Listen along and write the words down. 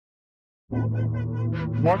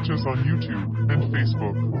Watch us on YouTube and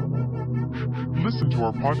Facebook. Listen to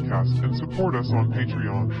our podcast and support us on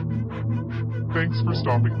Patreon. Thanks for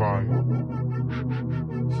stopping by.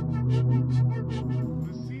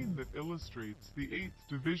 The scene that illustrates the 8th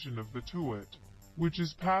division of the Tuat, which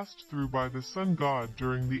is passed through by the sun god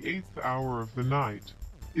during the 8th hour of the night,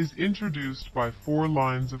 is introduced by 4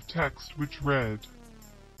 lines of text which read,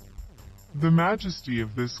 "The majesty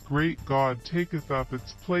of this great god taketh up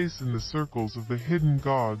its place in the circles of the hidden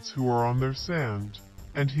gods who are on their sand,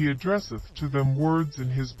 and he addresseth to them words in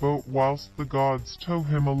his boat whilst the gods tow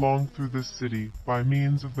him along through this city by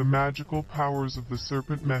means of the magical powers of the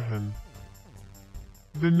serpent Mehen.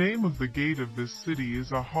 The name of the gate of this city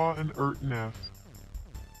is Aha and Urt Nef.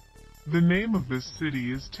 The name of this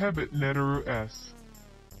city is Tebet Neteru Es.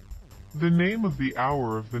 The name of the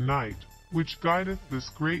hour of the night, which guideth this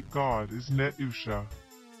great god, is Net Usha."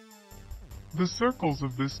 The circles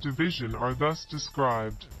of this division are thus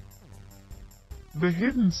described. The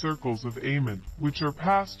hidden circles of Ament, which are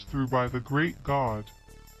passed through by the great god,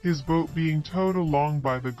 his boat being towed along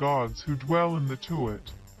by the gods who dwell in the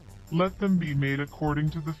Tuat, let them be made according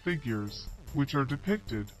to the figures, which are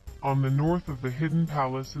depicted, on the north of the hidden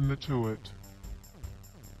palace in the Tuat.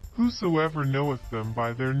 Whosoever knoweth them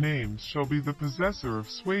by their names shall be the possessor of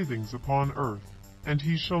swathings upon earth, and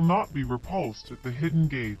he shall not be repulsed at the hidden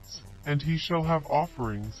gates, and he shall have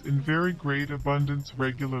offerings in very great abundance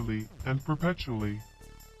regularly and perpetually.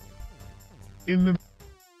 In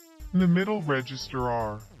the middle register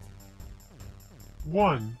are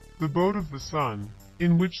 1. The boat of the sun,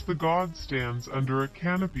 in which the god stands under a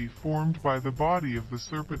canopy formed by the body of the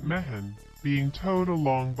serpent Mehen, being towed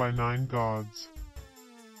along by 9 gods.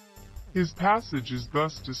 His passage is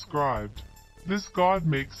thus described: "This god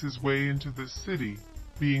makes his way into this city,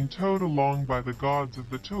 being towed along by the gods of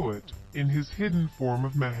the Tuat, in his hidden form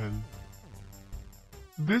of Mehen.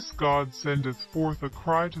 This god sendeth forth a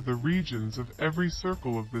cry to the regions of every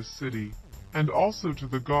circle of this city, and also to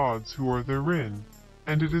the gods who are therein,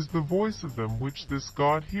 and it is the voice of them which this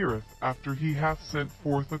god heareth after he hath sent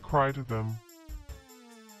forth a cry to them.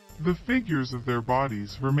 The figures of their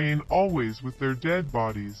bodies remain always with their dead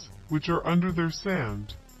bodies, which are under their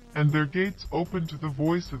sand, and their gates open to the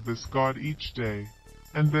voice of this god each day,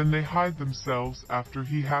 and then they hide themselves after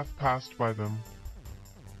he hath passed by them.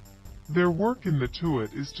 Their work in the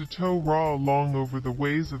Tuat is to tow Ra along over the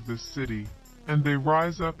ways of this city, and they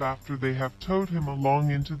rise up after they have towed him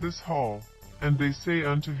along into this hall, and they say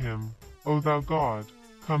unto him, O thou God,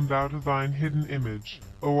 come thou to thine hidden image,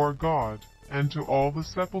 O our God, and to all the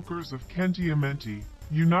sepulchres of Kenti Amenti,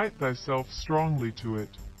 unite thyself strongly to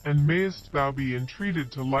it, and mayest thou be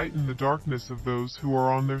entreated to lighten the darkness of those who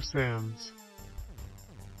are on their sands.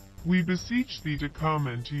 We beseech thee to come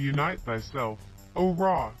and to unite thyself, O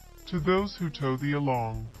Ra, to those who tow thee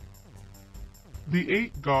along." The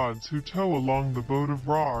 8 gods who tow along the boat of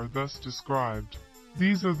Ra are thus described.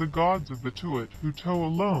 These are the gods of the Tuat who tow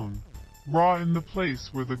alone, Ra in the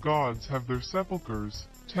place where the gods have their sepulchres,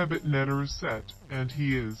 Tebet Neteru Set, and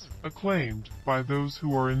he is acclaimed by those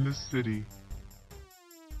who are in this city.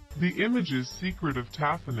 The images secret of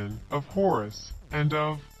Tathanan, of Horus, and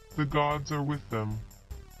of the gods are with them.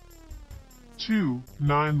 2.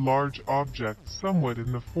 9 large objects somewhat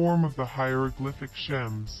in the form of the hieroglyphic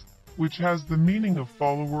Shems, which has the meaning of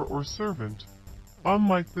follower or servant.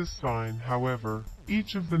 Unlike this sign, however,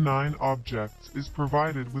 each of the 9 objects is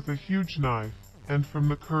provided with a huge knife, and from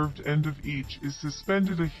the curved end of each is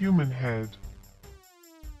suspended a human head.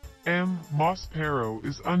 Maspero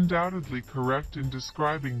is undoubtedly correct in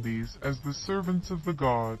describing these as the servants of the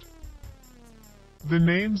god. The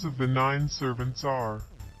names of the 9 servants are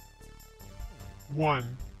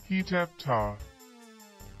 1. Hetep-Ta,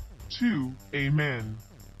 2. Amen,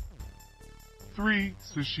 3.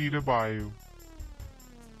 Sashida Bayu,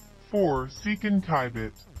 4. Sekin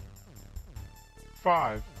Kaibit,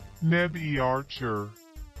 5. Neb-Er-Chur,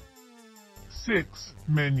 6.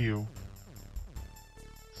 Menu,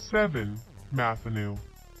 7. Mathanu,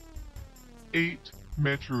 8.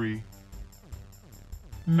 Metri,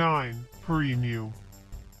 9. Perimu.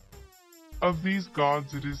 Of these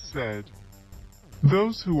gods it is said,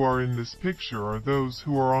 "Those who are in this picture are those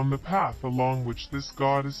who are on the path along which this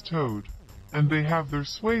god is towed, and they have their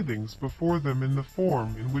swathings before them in the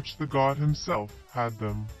form in which the god himself had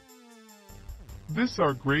them. This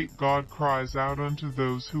our great God cries out unto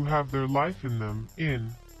those who have their life in them,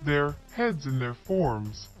 in their heads in their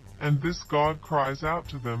forms, and this God cries out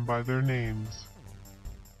to them by their names.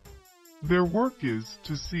 Their work is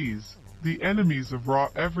to seize the enemies of Ra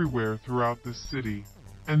everywhere throughout this city,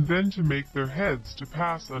 and then to make their heads to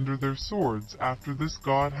pass under their swords after this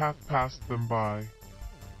god hath passed them by.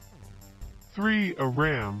 3. A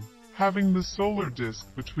ram, having the solar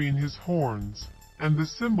disk between his horns, and the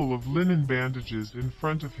symbol of linen bandages in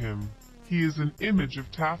front of him. He is an image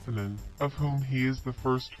of Tathanan, of whom he is the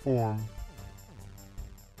first form.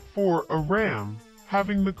 4. A ram,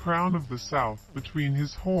 having the crown of the south between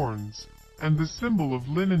his horns, and the symbol of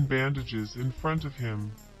linen bandages in front of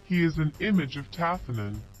him. He is an image of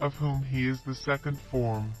Tathanan, of whom he is the second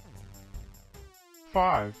form.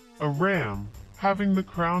 5. A ram, having the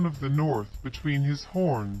crown of the north between his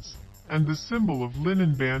horns, and the symbol of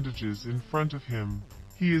linen bandages in front of him.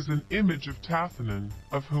 He is an image of Tathanan,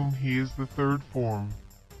 of whom he is the third form.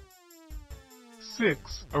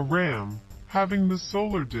 6. A ram, having the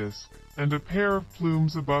solar disk, and a pair of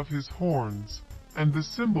plumes above his horns, and the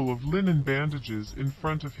symbol of linen bandages in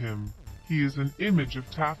front of him. He is an image of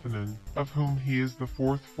Tathanan, of whom he is the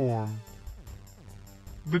fourth form.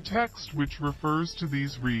 The text which refers to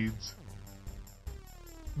these reads,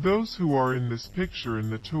 "Those who are in this picture in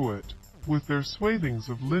the Tuat, with their swathings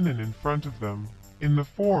of linen in front of them, in the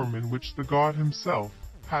form in which the god himself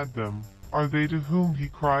had them, are they to whom he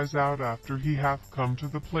cries out after he hath come to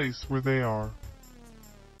the place where they are.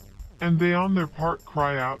 And they on their part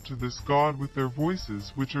cry out to this god with their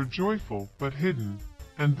voices which are joyful but hidden,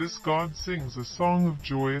 and this god sings a song of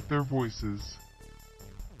joy at their voices.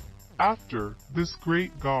 After this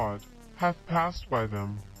great god hath passed by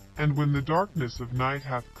them, and when the darkness of night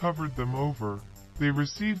hath covered them over, they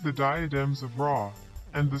receive the diadems of Ra,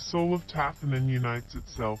 and the soul of Tathanan unites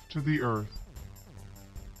itself to the earth."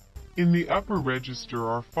 In the upper register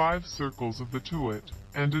are 5 circles of the Tuat,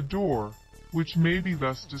 and a door, which may be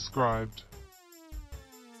thus described.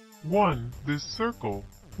 1. This circle,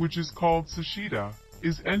 which is called Sashida,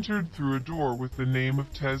 is entered through a door with the name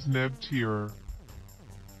of Tez-Neb-Tirer,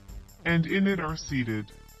 and in it are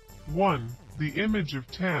seated 1. The image of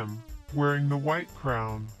Tem, wearing the white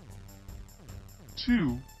crown.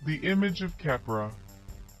 2. The image of Khepra.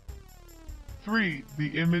 3.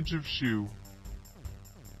 The image of Shu.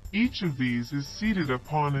 Each of these is seated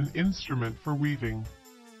upon an instrument for weaving.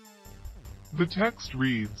 The text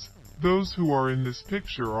reads, "Those who are in this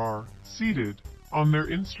picture are seated on their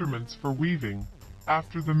instruments for weaving,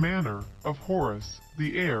 after the manner of Horus,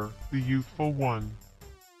 the heir, the youthful one.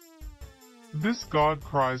 This god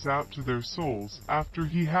cries out to their souls after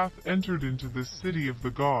he hath entered into this city of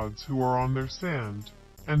the gods who are on their sand,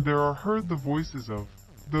 and there are heard the voices of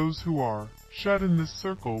those who are shut in this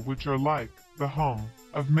circle, which are like the hum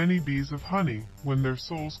of many bees of honey when their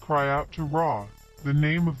souls cry out to Ra. The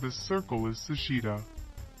name of this circle is Sashida.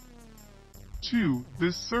 2.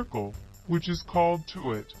 This circle, which is called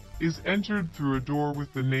Tuat, is entered through a door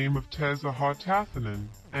with the name of Tez-Aha-Tathanan,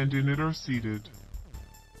 and in it are seated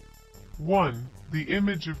 1. The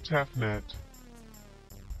image of Tefnet.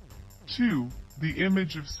 2. The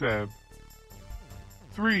image of Seb.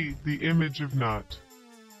 3. The image of Nut.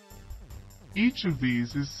 Each of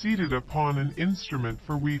these is seated upon an instrument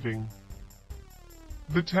for weaving.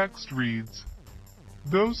 The text reads,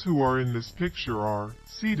 "Those who are in this picture are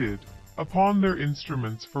seated upon their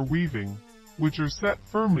instruments for weaving, which are set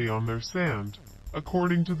firmly on their sand,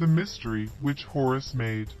 according to the mystery which Horus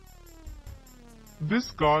made.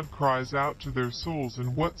 This god cries out to their souls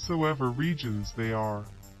in whatsoever regions they are,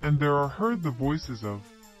 and there are heard the voices of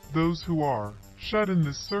those who are shut in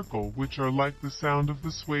this circle, which are like the sound of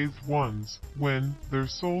the swathed ones, when their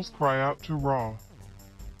souls cry out to Ra.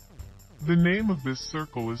 The name of this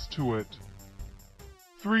circle is Tuat.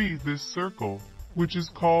 3. This circle, which is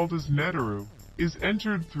called as Neteru, is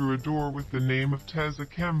entered through a door with the name of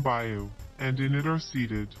Tez-Akembayu, and in it are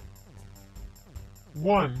seated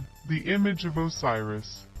 1. The image of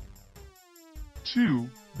Osiris. 2.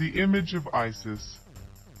 The image of Isis.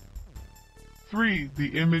 3.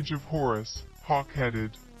 The image of Horus,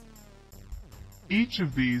 hawk-headed. Each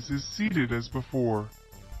of these is seated as before.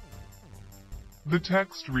 The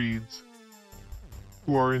text reads,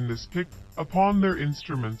 "Who are in this picture upon their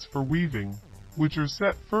instruments for weaving, which are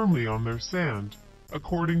set firmly on their sand,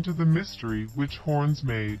 according to the mystery which Horns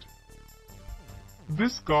made.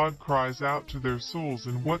 This god cries out to their souls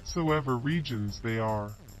in whatsoever regions they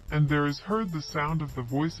are, and there is heard the sound of the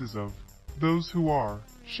voices of those who are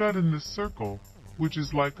shut in this circle, which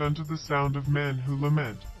is like unto the sound of men who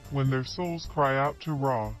lament, when their souls cry out to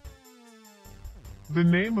Ra. The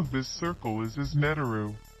name of this circle is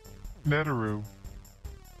Neteru. Neteru.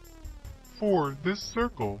 4. This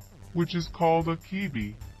circle, which is called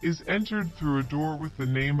Akibi, is entered through a door with the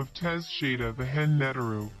name of Tez-Shada the Hen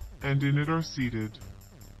Neteru, and in it are seated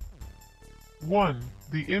 1.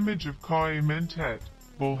 The image of Ka-Mentet,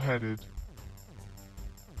 bull-headed.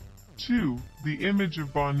 2. The image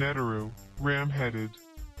of Ba-Neteru, ram-headed.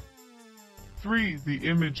 3. The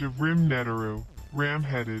image of Rim-Neteru,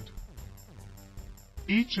 ram-headed.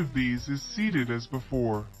 Each of these is seated as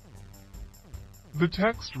before. The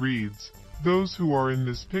text reads, "Those who are in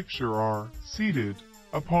this picture are seated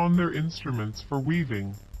upon their instruments for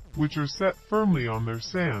weaving, which are set firmly on their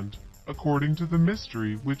sand, according to the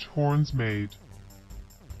mystery which horns made."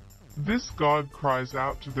 This God cries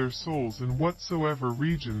out to their souls in whatsoever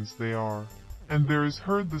regions they are, and there is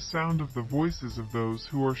heard the sound of the voices of those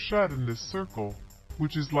who are shut in this circle,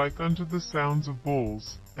 which is like unto the sounds of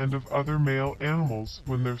bulls, and of other male animals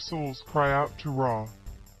when their souls cry out to Ra.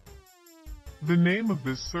 The name of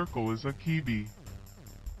this circle is Akibi.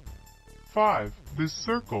 5. This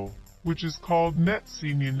circle, which is called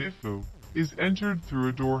Net-Sinyanifu, is entered through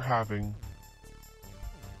a door having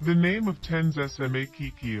the name of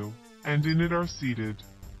Tens-Sme-Kikiu, and in it are seated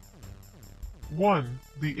 1.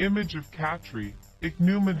 The image of Katri,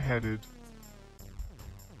 ichneumon-headed.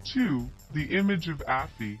 2. The image of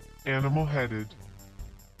Afi, animal-headed.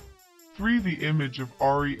 3. The image of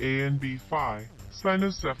Ari-Anb-Phi,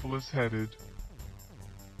 cynocephalus-headed.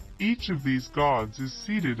 Each of these gods is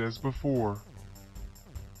seated as before.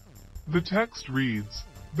 The text reads,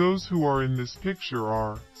 "Those who are in this picture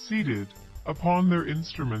are seated upon their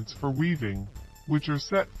instruments for weaving, which are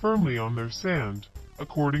set firmly on their sand,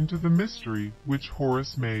 according to the mystery which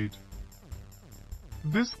Horus made."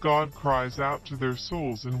 This God cries out to their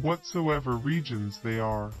souls in whatsoever regions they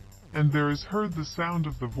are, and there is heard the sound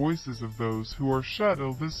of the voices of those who are shut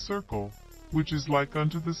in this circle, which is like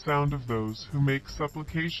unto the sound of those who make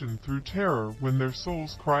supplication through terror when their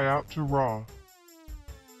souls cry out to Ra.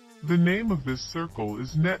 The name of this circle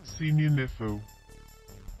is Net-Sinyanifu.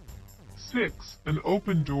 6. An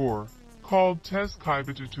open door, called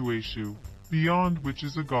Tezkaibatutueshu, beyond which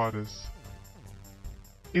is a goddess.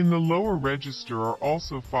 In the lower register are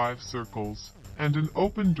also 5 circles, and an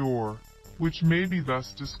open door, which may be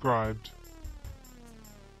thus described.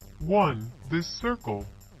 1. This circle,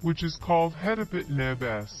 which is called Hedipit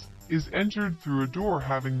Nebes, is entered through a door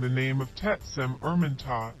having the name of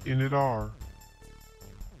Tetsem-Erminta, in it are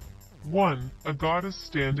 1. A goddess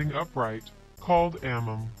standing upright, called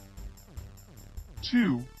Ammon.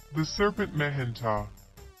 2. The serpent Mehenta.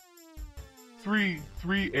 3.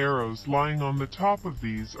 3 arrows lying on the top of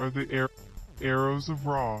these are the arrows of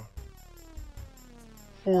Ra.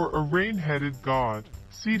 4. A rain-headed god,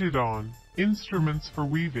 seated on instruments for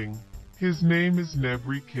weaving. His name is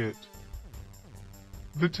Nebri-Kit.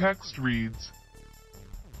 The text reads,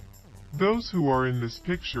 "Those who are in this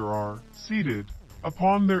picture are seated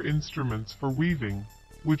upon their instruments for weaving,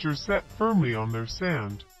 which are set firmly on their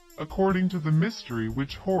sand, according to the mystery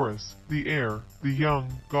which Horus, the heir, the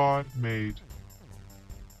young god, made."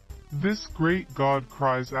 This great God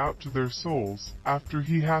cries out to their souls, after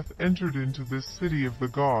he hath entered into this city of the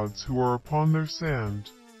gods who are upon their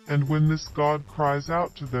sand. And when this God cries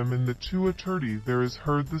out to them in the Tuat, there is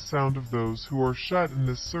heard the sound of those who are shut in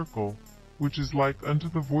this circle, which is like unto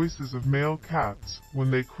the voices of male cats,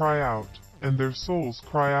 when they cry out, and their souls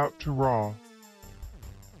cry out to Ra.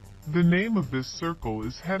 The name of this circle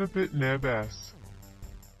is Hedipit Nebes.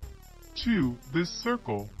 2. This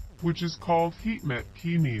circle, which is called Hitmet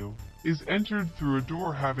Kimiu, is entered through a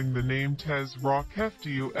door having the name Tez Ra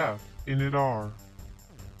Keftiu F, in it are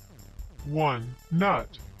 1.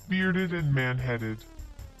 Nut, bearded and man-headed.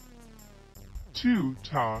 2.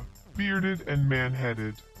 Ta, bearded and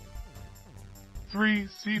man-headed. 3.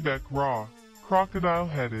 Sebek Ra,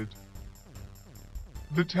 crocodile-headed.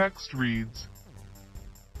 The text reads,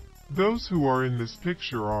 "Those who are in this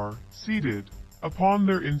picture are seated upon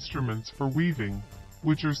their instruments for weaving,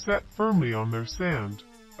 which are set firmly on their sand,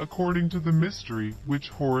 according to the mystery which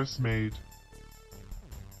Horus made."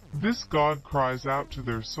 This God cries out to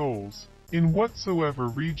their souls, in whatsoever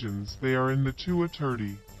regions they are in the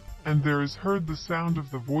Tuat, and there is heard the sound of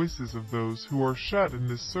the voices of those who are shut in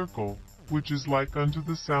this circle, which is like unto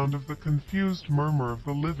the sound of the confused murmur of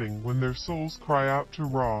the living when their souls cry out to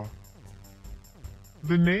Ra.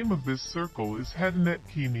 The name of this circle is Hednet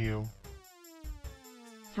Kimiu.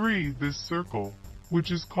 3. This circle, which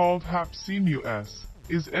is called Hapsimu S,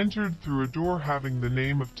 is entered through a door having the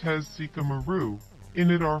name of Tez Sikamaru. In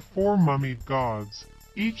it are 4 mummied gods,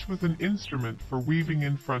 each with an instrument for weaving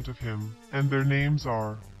in front of him, and their names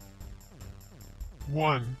are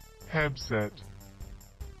 1. Hebset.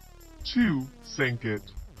 2.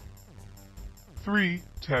 Senkit. 3.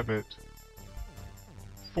 Tebet.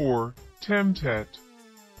 4. Temtet.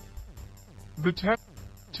 The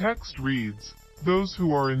text reads, "Those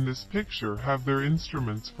who are in this picture have their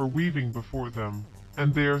instruments for weaving before them,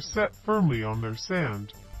 and they are set firmly on their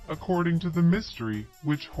sand, according to the mystery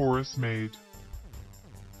which Horus made.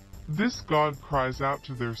 This God cries out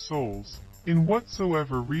to their souls, in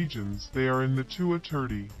whatsoever regions they are in the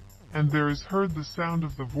Tuat, and there is heard the sound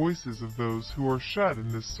of the voices of those who are shut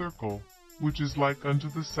in this circle, which is like unto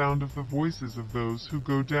the sound of the voices of those who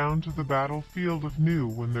go down to the battlefield of Nu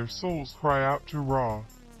when their souls cry out to Ra.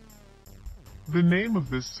 The name of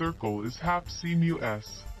this circle is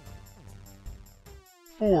Hapsimus.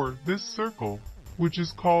 4. This circle, which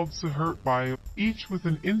is called Sahurt by each with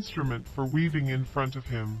an instrument for weaving in front of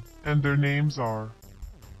him, and their names are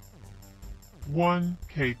 1.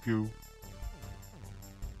 Keku,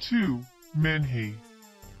 2. Menhi,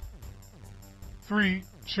 3.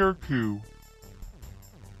 Cherku,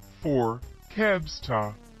 4.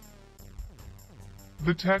 Kebsta.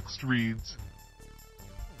 The text reads,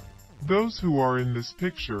 Those who are in this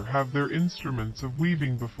picture have their instruments of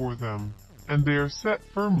weaving before them, and they are set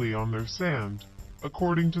firmly on their sand,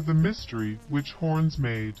 according to the mystery which Horns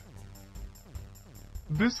made.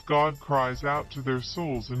 This God cries out to their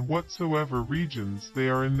souls in whatsoever regions they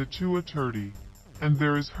are in the Tuat, and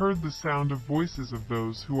there is heard the sound of voices of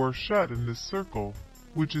those who are shut in this circle,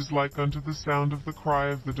 which is like unto the sound of the cry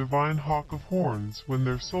of the divine hawk of horns when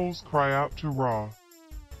their souls cry out to Ra.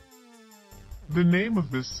 The name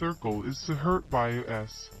of this circle is Sahurt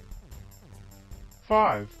Bayus.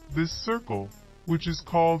 5. This circle, which is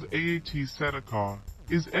called Aat Sedekah,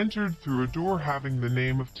 is entered through a door having the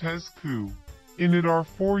name of Tezku. In it are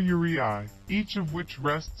 4 uriai, each of which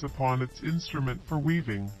rests upon its instrument for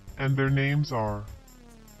weaving, and their names are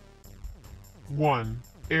 1.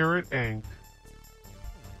 Erit Ankh,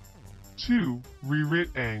 2.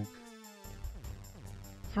 Ririt Ankh,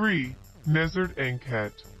 3. Nezert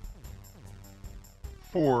Ankhet,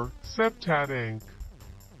 4. Septat Ankh.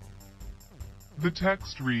 The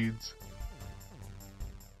text reads,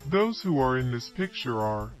 Those who are in this picture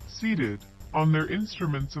are seated on their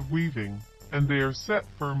instruments of weaving, and they are set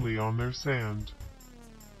firmly on their sand.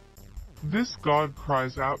 This God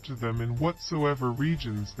cries out to them in whatsoever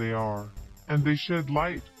regions they are, and they shed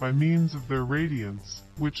light by means of their radiance,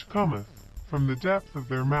 which cometh from the depth of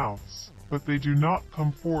their mouths, but they do not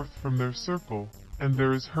come forth from their circle, and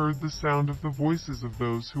there is heard the sound of the voices of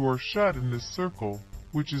those who are shut in this circle,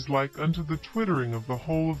 which is like unto the twittering of the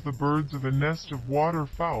whole of the birds of a nest of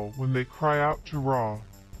waterfowl when they cry out to Ra.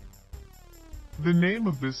 The name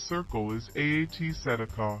of this circle is Aat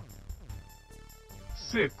Sedekah.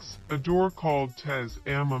 6. A door called Tez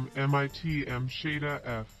Amam Mitm Shada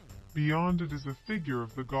F. Beyond it is a figure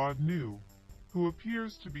of the god Nu, who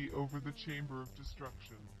appears to be over the chamber of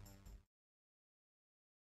destruction.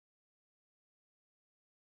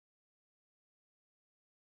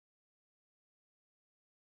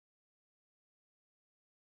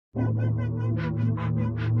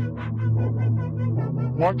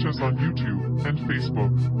 Watch us on YouTube and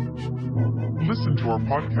Facebook. Listen to our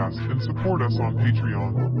podcast and support us on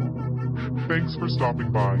Patreon. Thanks for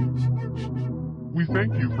stopping by. We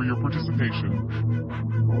thank you for your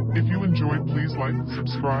participation. If you enjoyed, please like,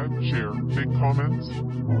 subscribe, share, make comments.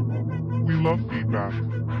 We love feedback.